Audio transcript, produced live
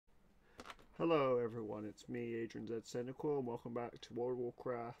Hello everyone, it's me, Adrian Z Cynical, and welcome back to World of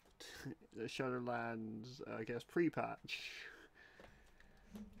Warcraft, the Shadowlands, I guess, pre-patch.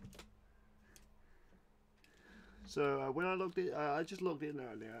 So when I just logged in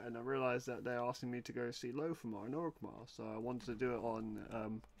earlier, and I realised that they're asking me to go see Lothar and Orgrimmar, so I wanted to do it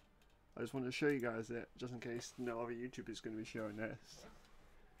on, I just wanted to show you guys it, just in case no other YouTuber is going to be showing this.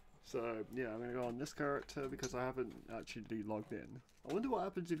 So yeah, I'm going to go on this character because I haven't actually logged in. I wonder what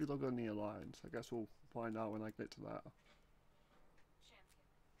happens if you log on the Alliance. I guess we'll find out when I get to that.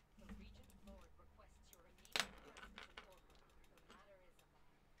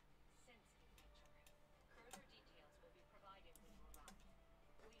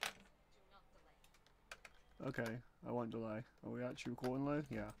 Okay, I won't delay. Are we actually recording live?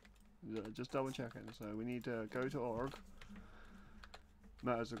 Yeah. Just double checking. So we need to go to org.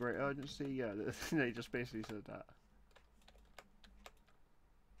 Matters of great urgency. Yeah, they just basically said that.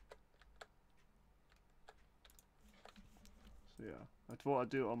 So yeah, I thought I'd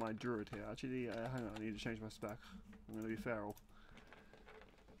do it on my druid here. Actually, hang on, I need to change my spec. I'm going to be feral.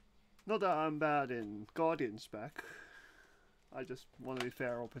 Not that I'm bad in guardian spec. I just want to be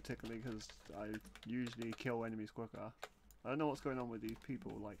feral, particularly because I usually kill enemies quicker. I don't know what's going on with these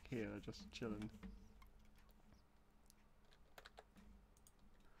people, like here, they're just chilling.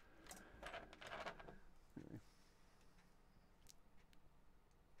 Anyway.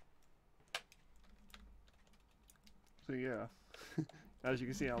 So yeah, as you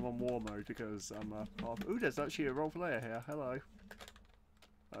can see, I'm on war mode because I'm ooh, there's actually a role player here. Hello.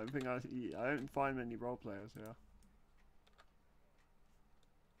 I don't find many role players here.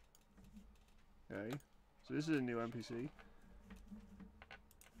 Okay, so this is a new NPC.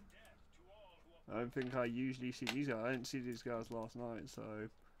 I don't think I usually see these guys. I didn't see these guys last night, so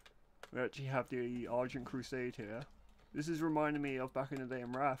we actually have the Argent Crusade here. This is reminding me of back in the day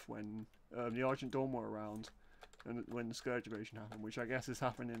in Wrath when the Argent Dawn were around, and when the Scourge Invasion happened, which I guess is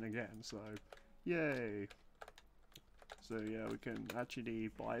happening again. So, yay! So yeah, we can actually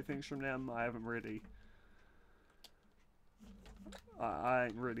buy things from them. I haven't really. I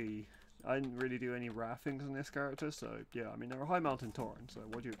didn't really do any Wrath things in this character, so yeah, I mean, they're a High Mountain Tauren, so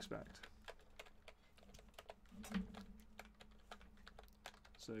what do you expect?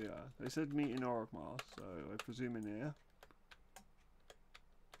 So yeah, they said meet in Orgrimmar, so I presume in here.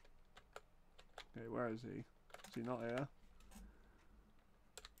 Okay, where is he? Is he not here?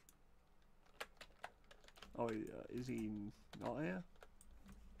 Oh, is he not here?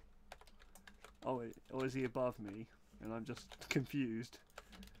 Oh, wait, or is he above me? And I'm just confused.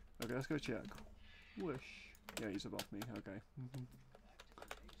 Okay, let's go check. Whoosh. Yeah, he's above me. Okay.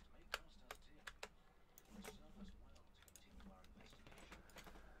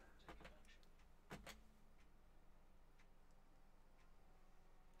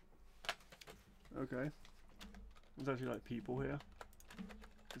 Okay. There's actually like people here.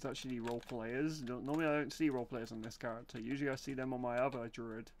 It's actually role players. Normally I don't see role players on this character. Usually I see them on my other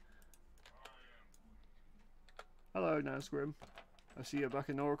druid. Hello, Nazgrim. I see you're back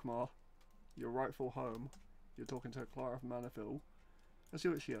in Orgrimmar. Your rightful home. You're talking to Clara from Manafil. Let's see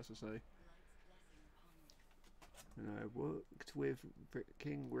what she has to say. And I worked with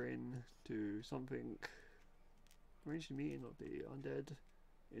King Grin to something. Arranged a meeting of the undead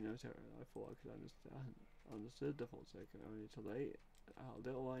in Otera. I thought I could understood the fault taken only too late. How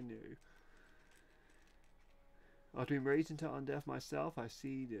little I knew. After being raised into undeath myself, I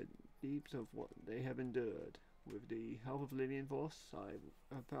see the deeps of what they have endured. With the help of Lillian Voss, I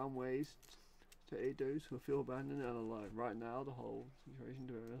have found ways to aid those who feel abandoned and alone. Right now, the whole situation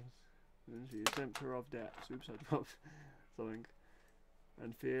to us is the center of depths. Oops, I dropped something.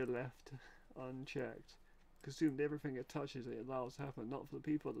 And fear left unchecked. Consumed everything it touches, it allows to happen. Not for the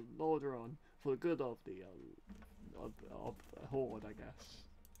people that Lord are on, for the good of the Horde, I guess.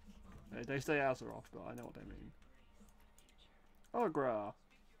 They say Azeroth, but I know what they mean. Agra!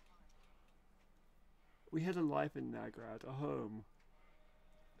 We had a life in Nagrad, a home.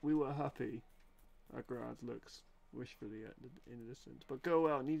 We were happy. Nagrad looks wishfully in the distance. But go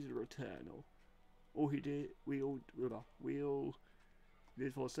out needed a return. All he did, we all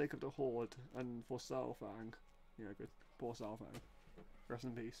did for the sake of the Horde and for Salfang. Yeah, good. Poor Salfang. Rest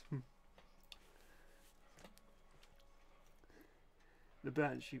in peace. The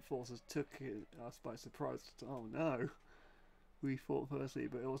Banshee forces took us by surprise. Oh no! We fought firstly,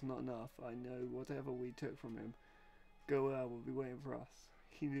 but it was not enough. I know whatever we took from him, Goel will be waiting for us.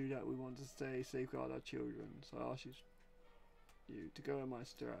 He knew that we wanted to stay, safeguard our children, so I ask you to go in my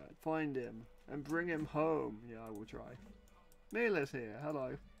stead. Find him, and bring him home. Yeah, I will try. Mila's here,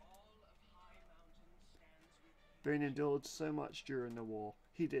 hello. Bane endured so much during the war.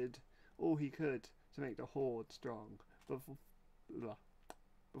 He did. all he could to make the Horde strong. But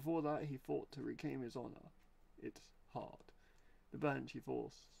before that, he fought to reclaim his honor. It's hard. The Banshee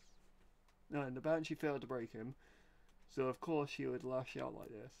failed to break him, so of course she would lash out like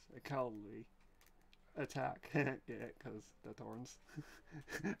this. A cowardly attack. Yeah, because they're Torrents.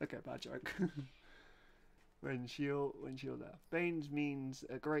 Okay, bad joke. when she'll left. Banes means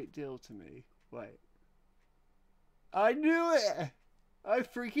a great deal to me. Wait. I knew it! I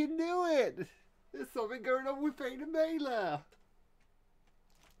freaking knew it! There's something going on with Bane and Mela!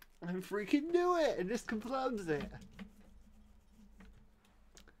 I freaking knew it! And this confirms it!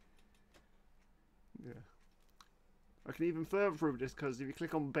 Yeah. I can even further prove this because if you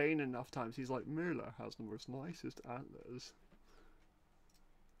click on Bane enough times, he's like, Mela has the most nicest antlers.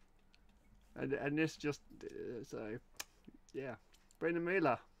 And this just, so, yeah. Bane and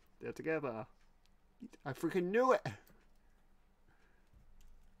Mela, they're together. I freaking knew it!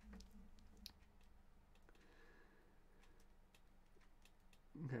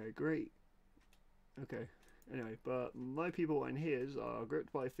 Okay, great. Okay, anyway, but my people and his are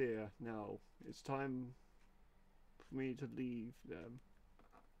gripped by fear. Now, it's time for me to leave them.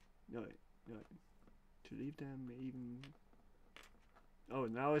 No, to leave them even... Oh,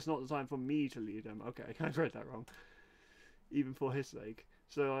 now it's not the time for me to leave them. Okay, I read that wrong. Even for his sake.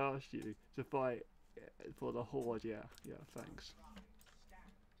 So I asked you to fight for the Horde. Yeah, thanks.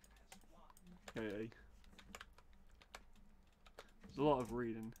 Okay. There's a lot of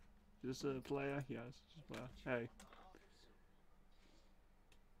reading. Is this a player? Yes, it's a player. Hey.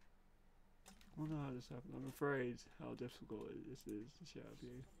 I wonder how this happened. I'm afraid how difficult this is to share with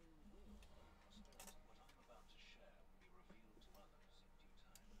you.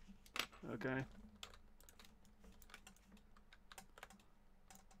 Okay.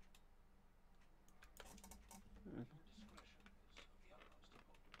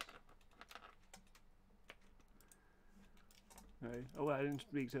 Okay. Oh, well, I didn't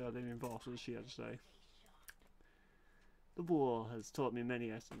speak to her. I didn't involve what she had to say. The war has taught me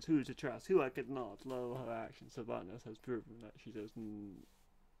many lessons. Who to trust, who I could not. Lo, her actions, Sylvanas has proven that she does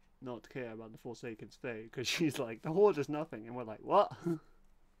not care about the Forsaken's fate. Because she's like, the Horde is nothing. And we're like, what?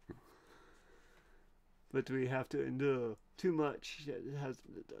 But we have to endure. Too much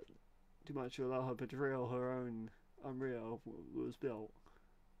to allow her betrayal. Her own unreal was built.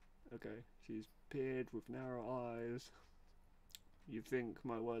 Okay, she's peered with narrow eyes. You think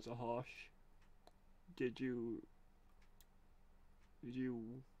my words are harsh? Did you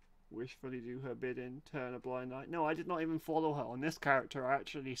wishfully do her bidding? Turn a blind eye? No, I did not even follow her. On this character, I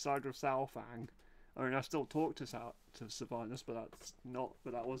actually sided with Salfang. I mean, I still talked to Sylvanas, but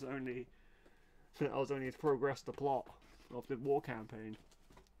that was only to progress the plot of the war campaign.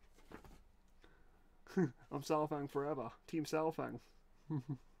 I'm Salfang forever. Team Salfang.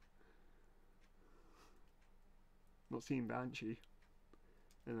 Not Team Banshee.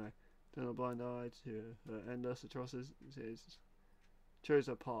 Anyway, turn a blind eye to her endless atrocities. Chose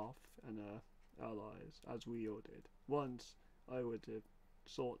her path and her allies, as we all did. Once I would have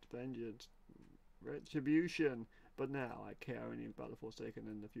sought vengeance, retribution, but now I care only about the Forsaken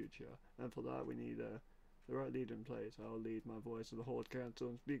in the future. And for that we need the right leader in place. I'll lead my voice to the Horde Council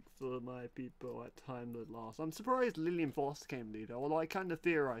and speak for my people at time at last. I'm surprised Lillian Voss came leader, although I kind of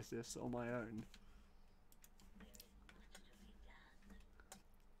theorized this on my own.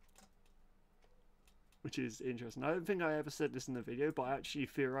 Which is interesting. I don't think I ever said this in the video, but I actually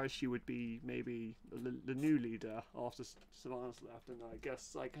theorized she would be maybe the new leader after Sylvanas left, and I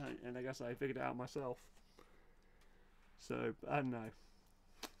guess I figured it out myself. So I don't know.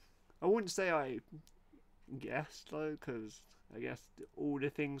 I wouldn't say I guessed though, because I guess all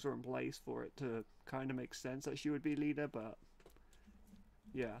the things were in place for it to kind of make sense that she would be leader. But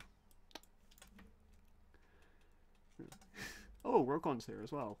yeah. Oh, Rokon's here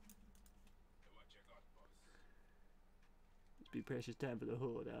as well. Be precious time for the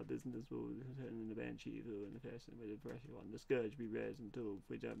Horde. Our business will turn in the Banshee who in the fashion with the pressure on. The scourge be raised until if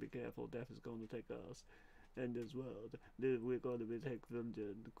we don't be careful, death is going to take us. And as well, we're going to be take from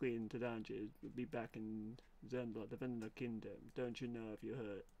the Queen to Danji. We'll be back in Zendla defending the kingdom. Don't you know if you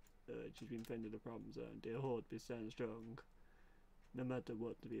heard? She's been fending the problem zone. The Horde be standing strong. No matter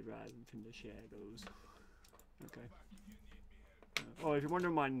what, to be rising from the shadows. Okay. Oh, if you're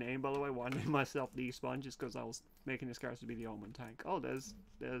wondering my name, by the way, why I named myself the Sponge is because I was making this character to be the Almond Tank. Oh, there's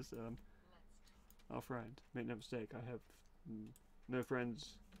our friend. Make no mistake, I have no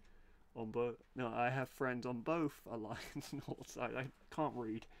friends on both. No, I have friends on both alliance and all sides. I can't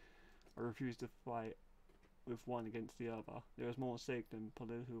read. I refuse to fight with one against the other. There is more stake than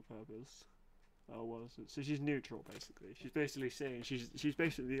political purpose. Oh well, so she's neutral basically. She's basically saying she's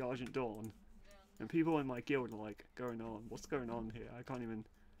basically the Argent Dawn, and people in my guild are like, going on, what's going on here? I can't even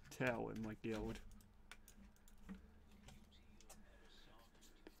tell in my guild.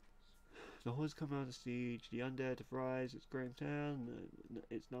 The hordes come out of siege, the undead have rise, its grim town,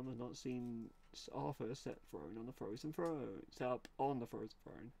 its numbers not seen Arthur set throne on the frozen throne. Set up on the frozen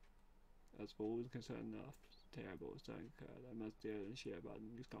throne. As all is concerned enough, terrible is don't occur. I must deal and share about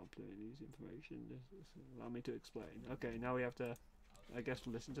these complement these information. Allow me to explain. Okay, now we have to, I guess,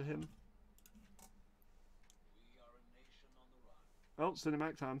 listen to him. Oh,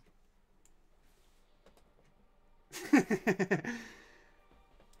 cinematic time.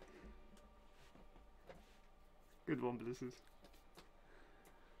 Good one, Blizzard.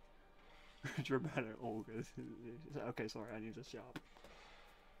 Dramatic, all good. Okay, sorry, I need to sharp.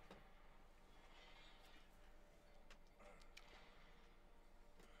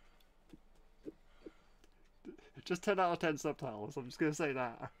 Just 10 out of 10 subtitles, I'm just gonna say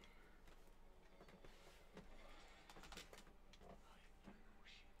that.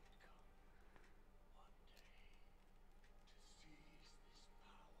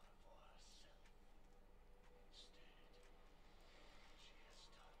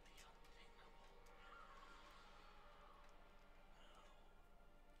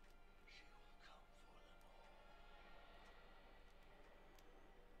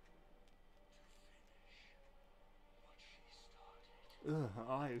 Ugh,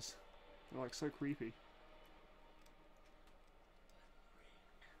 her eyes. They're like so creepy.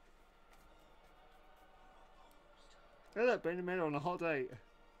 Look at that, been made on a hot date.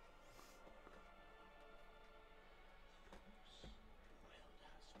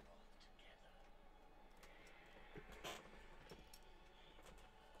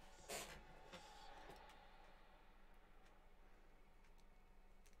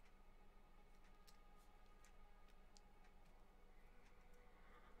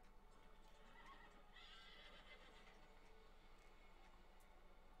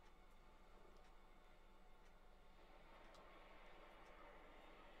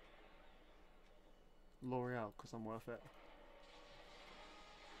 L'Oreal, because I'm worth it.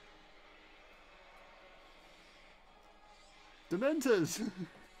 Dementors!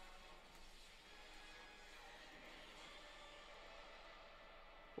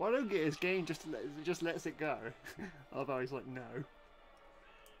 Why don't get his game just lets it go? Although he's like, no.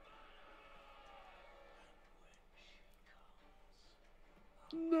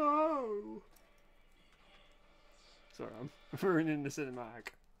 No! Sorry, I'm ruining the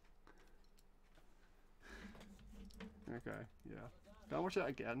cinematic. Okay, yeah. Can I watch that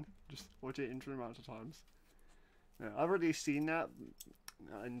again? Just watch it infinite amount of times. Yeah, I've already seen that,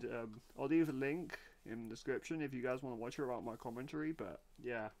 and I'll leave a link in the description if you guys want to watch it about my commentary, but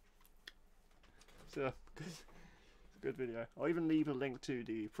yeah. So, it's a good video. I'll even leave a link to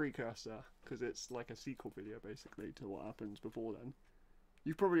the precursor, because it's like a sequel video basically to what happens before then.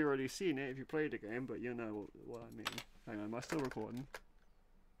 You've probably already seen it if you played the game, but you know what I mean. Hang on, am I still recording?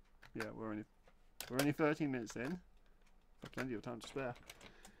 Yeah, we're only 13 minutes in. Got plenty of time to spare.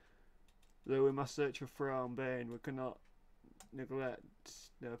 Though we must search for Freya and Bane, we cannot neglect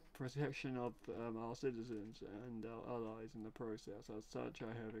the protection of our citizens and our allies in the process. As such,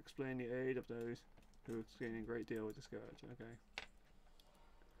 I have explained the aid of those who have gained a great deal with the Scourge.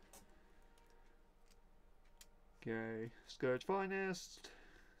 Okay, Scourge Finest,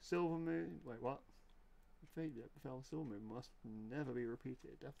 Silver Moon. Wait, what? The fate that befell Silver Moon must never be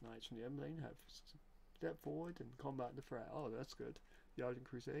repeated. Death Knights from the Emblem have stepped forward and combat the threat. Oh, that's good. The Argent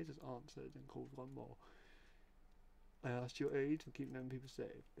Crusade has answered and called one more. I asked your aid to keep them people safe.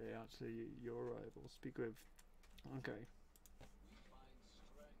 They answer your arrival. Speak with. Okay.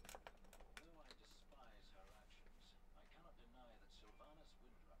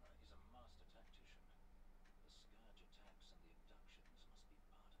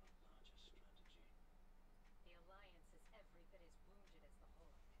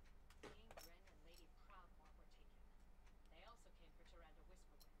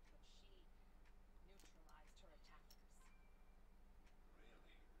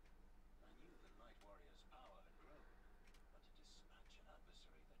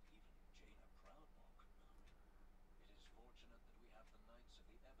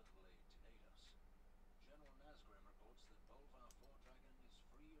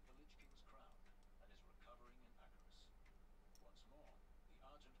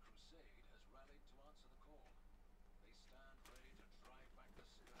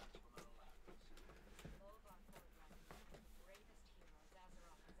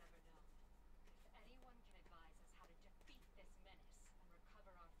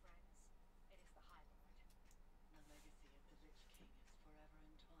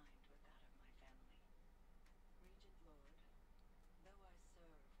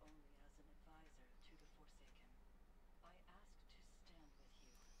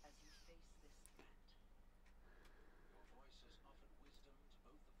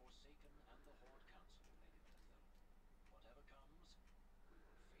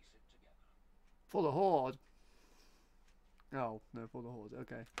 For the Horde. Oh, no, for the Horde.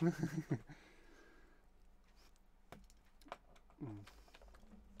 Okay.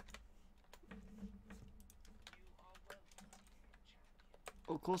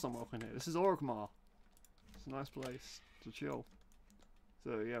 Oh, of course I'm welcome here. This is Orgrimmar. It's a nice place to chill.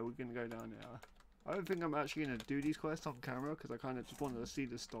 So yeah, we're gonna go down there. I don't think I'm actually gonna do these quests off camera because I kind of just wanted to see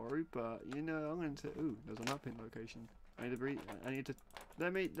the story. But you know, I'm going to. Ooh, there's a mapping location. I need to breathe. I need to.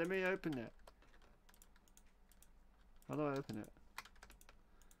 Let me open it. How do I open it?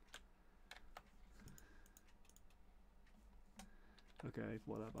 Okay,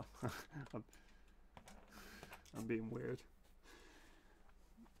 whatever. I'm being weird.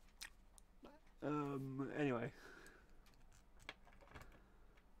 Anyway.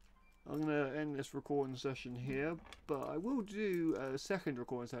 I'm gonna end this recording session here, but I will do a second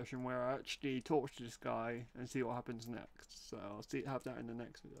recording session where I actually talk to this guy and see what happens next. So I'll have that in the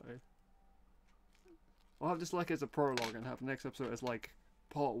next video. I'll have this like as a prologue and have the next episode as like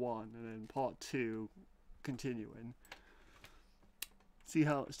part 1 and then part 2 continuing. See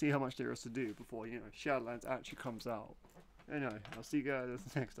how much there is to do before, you know, Shadowlands actually comes out. Anyway, I'll see you guys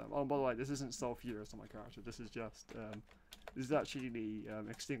next time. Oh, by the way, this isn't sulfurous on my character. This is just this is actually the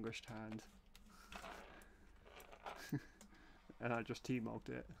extinguished hand. And I just T-mogged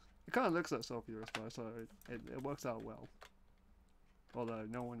it. It kind of looks like sulfurous though, so it works out well. Although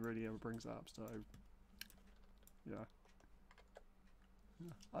no one really ever brings it up, so yeah.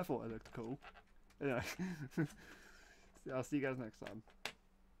 I thought it looked cool. Anyway, I'll see you guys next time.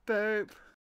 Boop!